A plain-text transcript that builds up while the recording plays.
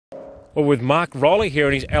Well, with Mark Rowley here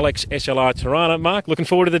in his LX SLR Tirana. Mark, looking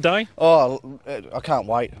forward to the day? Oh, I can't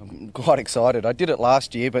wait. I'm quite excited. I did it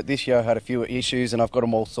last year, but this year I had a few issues and I've got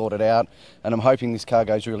them all sorted out, and I'm hoping this car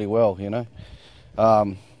goes really well, you know.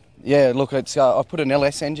 Yeah, look, it's I've put an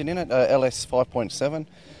LS engine in it, LS 5.7,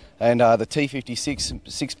 and the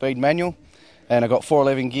T56 six-speed manual, and I've got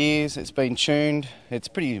 411 gears. It's been tuned. It's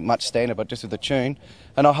pretty much standard, but just with the tune.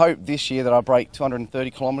 And I hope this year that I break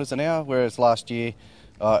 230 kilometres an hour, whereas last year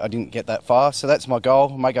I didn't get that far. So that's my goal.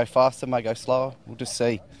 May go faster, may go slower. We'll just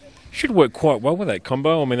see. Should work quite well with that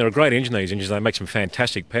combo. I mean, they're a great engine, these engines. They make some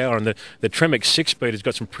fantastic power. And the Tremec 6-speed has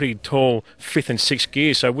got some pretty tall 5th and 6th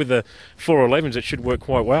gears. So with the 411s, it should work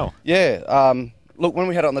quite well. Yeah. Look, when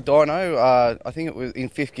we had it on the dyno, I think it was in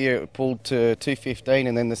 5th gear it pulled to 215,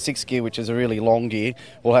 and then the 6th gear, which is a really long gear,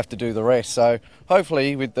 we'll have to do the rest. So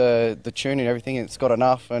hopefully with the tune and everything, it's got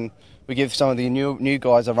enough, and we give some of the new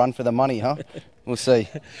guys a run for the money, huh? We'll see.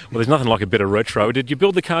 Well, there's nothing like a bit of retro. Did you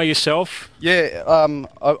build the car yourself? Yeah,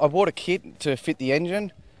 I bought a kit to fit the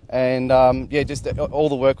engine, and yeah, just all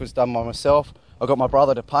the work was done by myself. I got my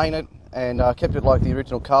brother to paint it, and kept it like the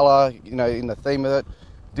original colour, you know, in the theme of it.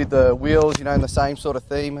 Did the wheels, you know, in the same sort of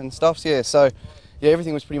theme and stuff. Yeah, so yeah,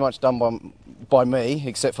 everything was pretty much done by me,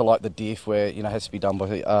 except for like the diff, where, you know, it has to be done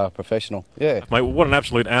by a professional. Yeah, Mate, what an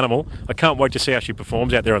absolute animal. I can't wait to see how she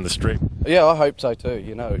performs out there on the strip. Yeah, I hope so too.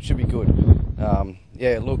 You know, it should be good.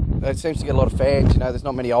 Yeah, look, it seems to get a lot of fans. You know, there's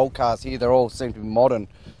not many old cars here. They all seem to be modern.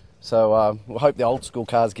 So we'll hope the old school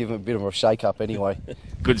cars give them a bit of a shake-up anyway.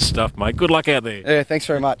 Good stuff, mate. Good luck out there. Yeah, thanks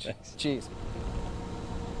very much. Cheers.